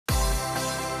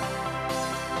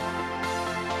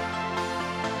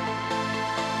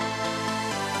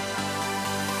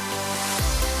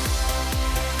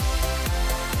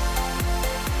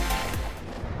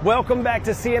Welcome back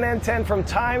to CNN 10 from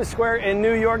Times Square in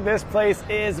New York. This place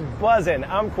is buzzing.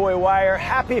 I'm Coy Wire.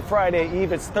 Happy Friday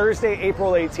Eve. It's Thursday,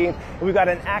 April 18th. And we've got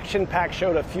an action-packed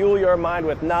show to fuel your mind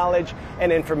with knowledge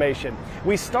and information.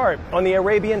 We start on the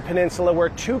Arabian Peninsula, where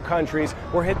two countries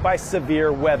were hit by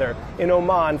severe weather. In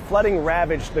Oman, flooding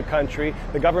ravaged the country.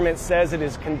 The government says it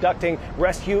is conducting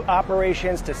rescue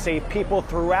operations to save people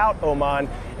throughout Oman,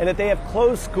 and that they have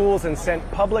closed schools and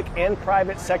sent public and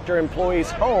private sector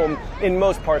employees home in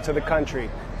most parts of the country.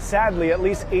 Sadly, at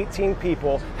least 18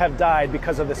 people have died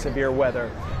because of the severe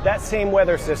weather. That same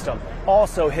weather system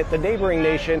also hit the neighboring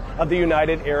nation of the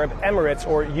United Arab Emirates,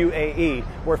 or UAE,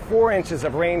 where 4 inches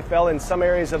of rain fell in some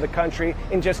areas of the country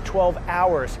in just 12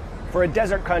 hours. For a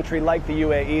desert country like the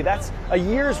UAE, that's a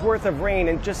year's worth of rain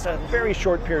in just a very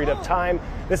short period of time.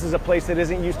 This is a place that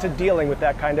isn't used to dealing with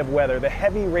that kind of weather. The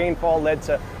heavy rainfall led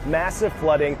to massive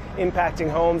flooding, impacting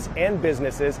homes and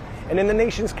businesses. And in the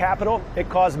nation's capital, it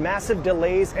caused massive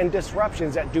delays and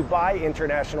disruptions at Dubai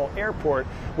International Airport,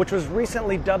 which was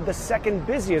recently dubbed the second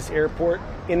busiest airport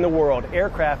in the world.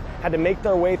 Aircraft had to make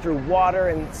their way through water,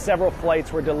 and several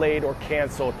flights were delayed or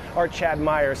canceled. Our Chad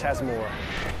Myers has more.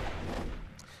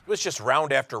 It was just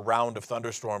round after round of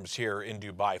thunderstorms here in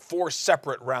Dubai. 4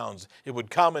 separate rounds. It would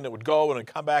come and it would go and it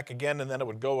would come back again and then it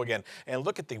would go again. And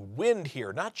look at the wind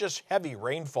here, not just heavy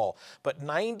rainfall, but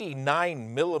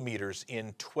 99 millimeters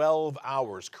in 12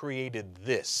 hours created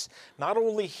this. Not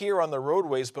only here on the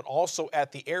roadways, but also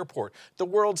at the airport, the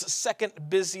world's second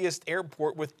busiest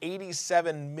airport with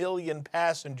 87 million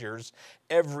passengers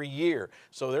every year.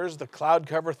 So there's the cloud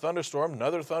cover thunderstorm,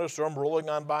 another thunderstorm rolling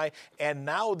on by, and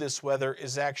now this weather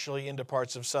is actually into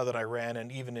parts of southern Iran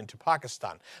and even into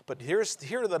Pakistan. But here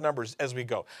are the numbers as we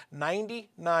go.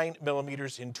 99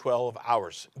 millimeters in 12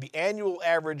 hours. The annual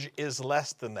average is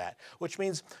less than that, which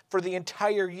means for the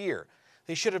entire year,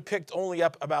 they should have picked only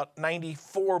up about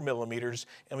 94 millimeters,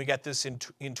 and we got this in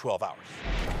 12 hours.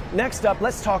 Next up,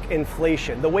 let's talk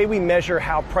inflation, the way we measure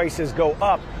how prices go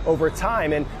up over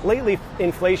time. And lately,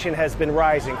 inflation has been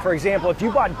rising. For example, if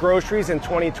you bought groceries in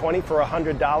 2020 for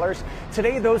 $100,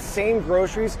 today those same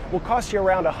groceries will cost you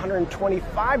around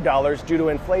 $125 due to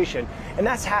inflation. And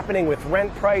that's happening with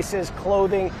rent prices,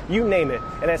 clothing, you name it.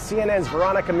 And as CNN's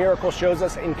Veronica Miracle shows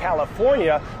us, in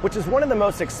California, which is one of the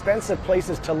most expensive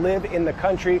places to live in the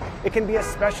country, it can be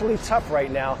especially tough right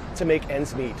now to make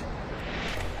ends meet.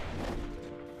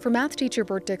 For math teacher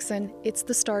Bert Dixon, it's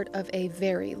the start of a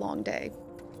very long day.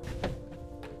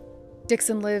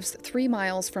 Dixon lives 3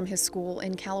 miles from his school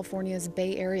in California's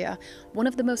Bay Area, one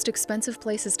of the most expensive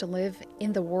places to live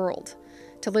in the world.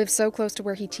 To live so close to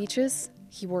where he teaches,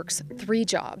 he works 3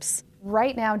 jobs.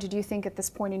 Right now, did you think at this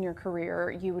point in your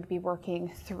career you would be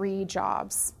working 3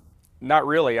 jobs? Not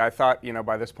really. I thought,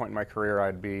 by this point in my career,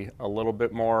 I'd be a little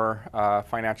bit more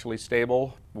financially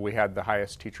stable. We had the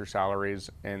highest teacher salaries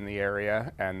in the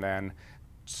area, and then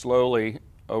slowly,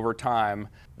 over time,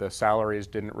 the salaries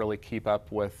didn't really keep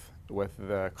up with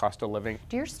the cost of living.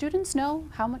 Do your students know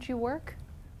how much you work?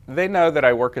 They know that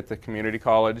I work at the community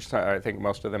college. I think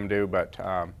most of them do, but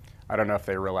I don't know if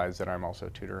they realize that I'm also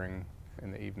tutoring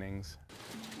in the evenings.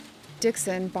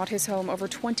 Dixon bought his home over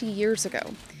 20 years ago.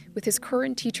 With his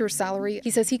current teacher's salary,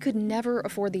 he says he could never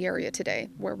afford the area today,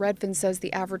 where Redfin says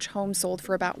the average home sold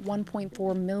for about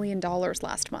 $1.4 million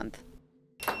last month.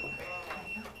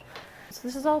 So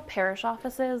this is all parish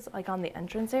offices, like on the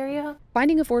entrance area.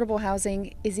 Finding affordable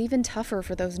housing is even tougher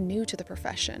for those new to the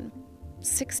profession.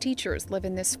 6 teachers live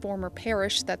in this former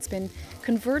parish that's been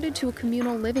converted to a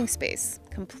communal living space,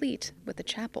 complete with a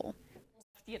chapel.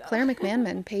 Claire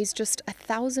McMahon pays just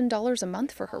 $1,000 a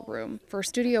month for her room. For a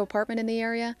studio apartment in the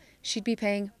area, she'd be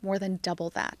paying more than double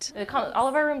that. All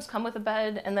of our rooms come with a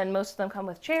bed, and then most of them come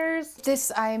with chairs.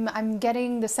 I'm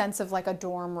getting the sense of like a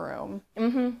dorm room.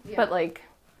 Yeah. But like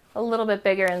a little bit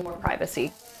bigger and more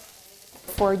privacy.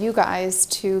 For you guys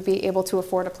to be able to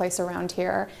afford a place around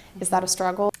here, is that a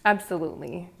struggle?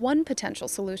 Absolutely. One potential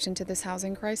solution to this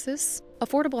housing crisis: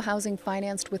 affordable housing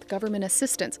financed with government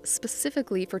assistance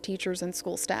specifically for teachers and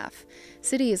school staff.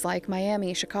 Cities like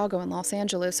Miami, Chicago, and Los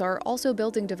Angeles are also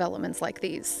building developments like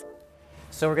these.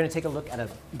 So we're going to take a look at a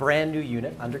brand new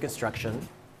unit under construction.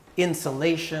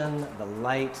 Insulation, the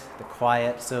light, the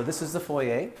quiet. So this is the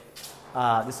foyer.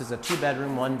 This is a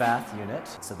 2-bedroom, 1-bath unit.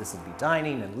 So this will be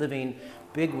dining and living,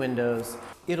 big windows.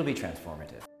 It'll be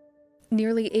transformative.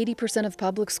 Nearly 80% of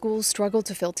public schools struggle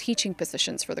to fill teaching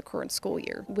positions for the current school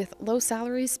year, with low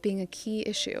salaries being a key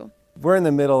issue. We're in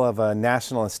the middle of a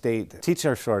national and state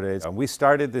teacher shortage. We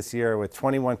started this year with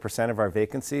 21% of our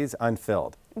vacancies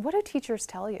unfilled. What do teachers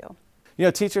tell you? You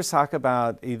know, teachers talk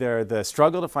about either the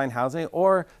struggle to find housing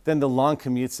or then the long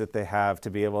commutes that they have to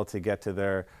be able to get to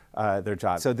their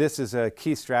job. So this is a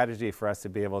key strategy for us to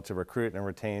be able to recruit and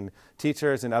retain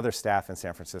teachers and other staff in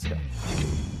San Francisco.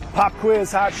 Pop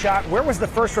quiz, hot shot. Where was the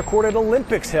first recorded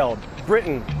Olympics held?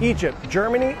 Britain, Egypt,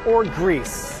 Germany, or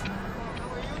Greece?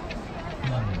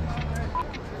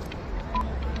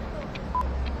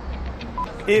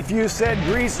 If you said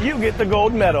Greece, you get the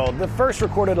gold medal. The first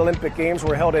recorded Olympic Games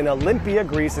were held in Olympia,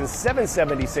 Greece in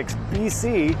 776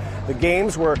 BC. The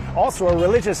Games were also a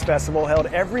religious festival held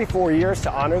every 4 years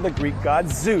to honor the Greek god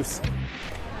Zeus.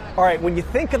 All right, when you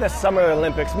think of the Summer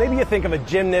Olympics, maybe you think of a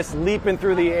gymnast leaping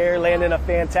through the air, landing a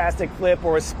fantastic flip,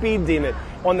 or a speed demon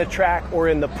on the track or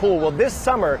in the pool. Well, this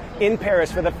summer in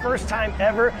Paris, for the first time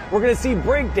ever, we're going to see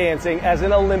breakdancing as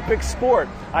an Olympic sport.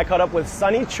 I caught up with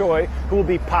Sunny Choi, who will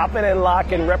be popping and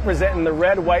locking, representing the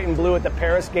red, white, and blue at the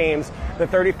Paris Games. The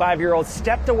 35-year-old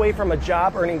stepped away from a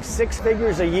job earning 6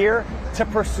 figures a year to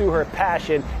pursue her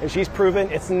passion, and she's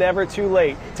proven it's never too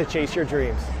late to chase your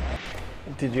dreams.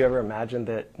 Did you ever imagine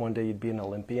that one day you'd be an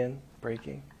Olympian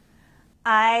breaking?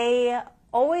 I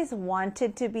always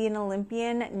wanted to be an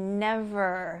Olympian.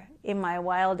 Never in my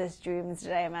wildest dreams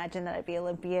did I imagine that I'd be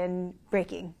Olympian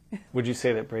breaking. Would you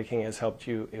say that breaking has helped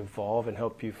you evolve and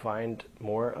help you find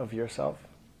more of yourself?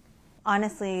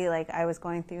 Honestly, like, I was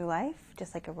going through life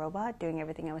just like a robot, doing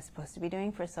everything I was supposed to be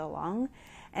doing for so long.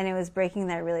 And it was breaking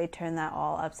that really turned that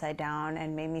all upside down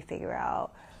and made me figure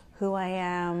out who I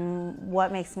am,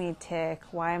 what makes me tick,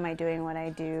 why am I doing what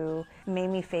I do, made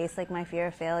me face like my fear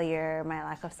of failure, my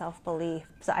lack of self-belief.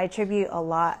 So I attribute a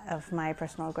lot of my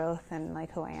personal growth and like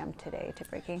who I am today to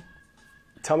breaking.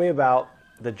 Tell me about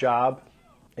the job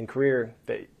and career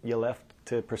that you left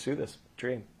to pursue this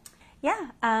dream. Yeah,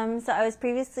 so I was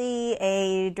previously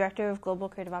a director of global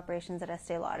creative operations at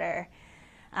Estee Lauder.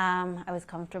 I was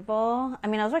comfortable. I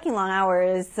mean, I was working long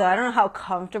hours, so I don't know how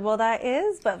comfortable that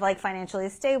is, but like financially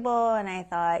stable. And I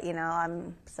thought, you know,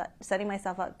 I'm setting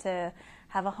myself up to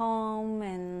have a home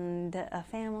and a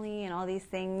family and all these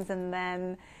things. And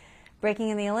then breaking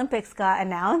in the Olympics got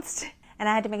announced, and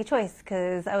I had to make a choice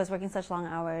because I was working such long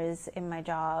hours in my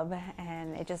job,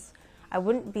 and I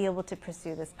wouldn't be able to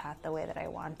pursue this path the way that I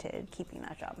wanted, keeping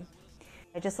that job.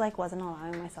 I just like wasn't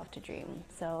allowing myself to dream.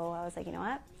 So I was like, you know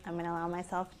what? I'm gonna allow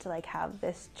myself to like have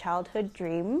this childhood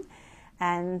dream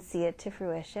and see it to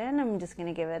fruition. I'm just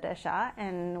gonna give it a shot,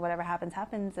 and whatever happens,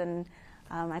 happens. And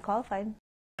I qualified.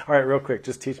 All right, real quick,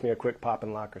 just teach me a quick pop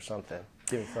and lock or something.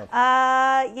 Give me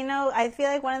something. You know, I feel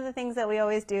like one of the things that we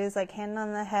always do is like hand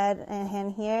on the head and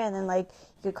hand here, and then like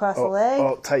you cross the leg.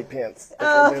 Oh, tight pants.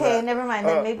 Oh, okay, never mind.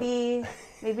 Then maybe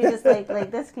just like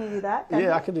this. Can you do that?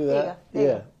 Yeah, I can do that.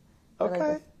 Yeah. Okay.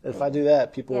 Like if I do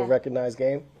that, people will recognize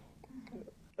game.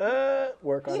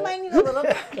 Work on it. You might need a little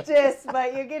practice,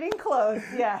 but you're getting close.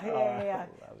 Yeah.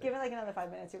 Give it like another 5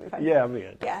 minutes. You'll be fine. Yeah, I'm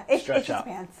good. Yeah, it's just out.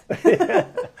 pants.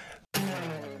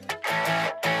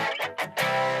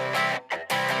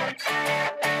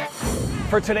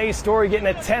 For today's story, getting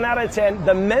a 10 out of 10,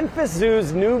 the Memphis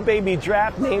Zoo's new baby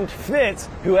giraffe named Fitz,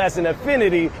 who has an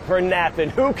affinity for napping.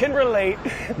 Who can relate?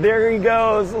 There he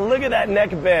goes. Look at that neck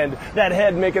bend, that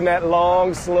head making that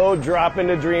long, slow drop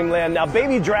into dreamland. Now,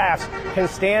 baby giraffes can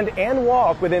stand and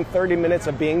walk within 30 minutes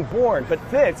of being born, but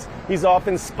Fitz, he's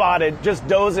often spotted just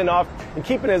dozing off and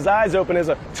keeping his eyes open is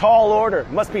a tall order.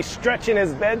 Must be stretching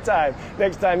his bedtime.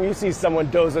 Next time you see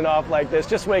someone dozing off like this,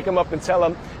 just wake him up and tell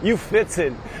him you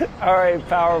Fitzin'. All right,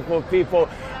 powerful people.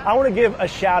 I want to give a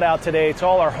shout out today to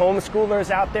all our homeschoolers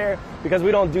out there, because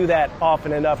we don't do that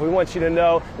often enough. We want you to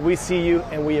know we see you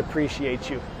and we appreciate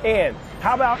you. And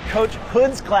how about Coach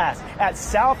Hood's class at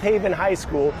South Haven High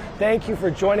School? Thank you for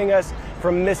joining us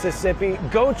from Mississippi.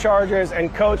 Go Chargers,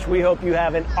 and Coach, we hope you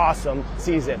have an awesome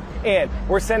season. And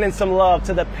we're sending some love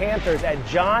to the Panthers at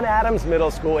John Adams Middle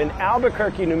School in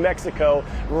Albuquerque, New Mexico.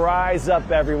 Rise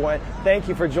up, everyone. Thank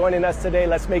you for joining us today.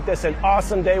 Let's make this an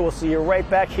awesome day. We'll see you right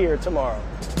back here tomorrow.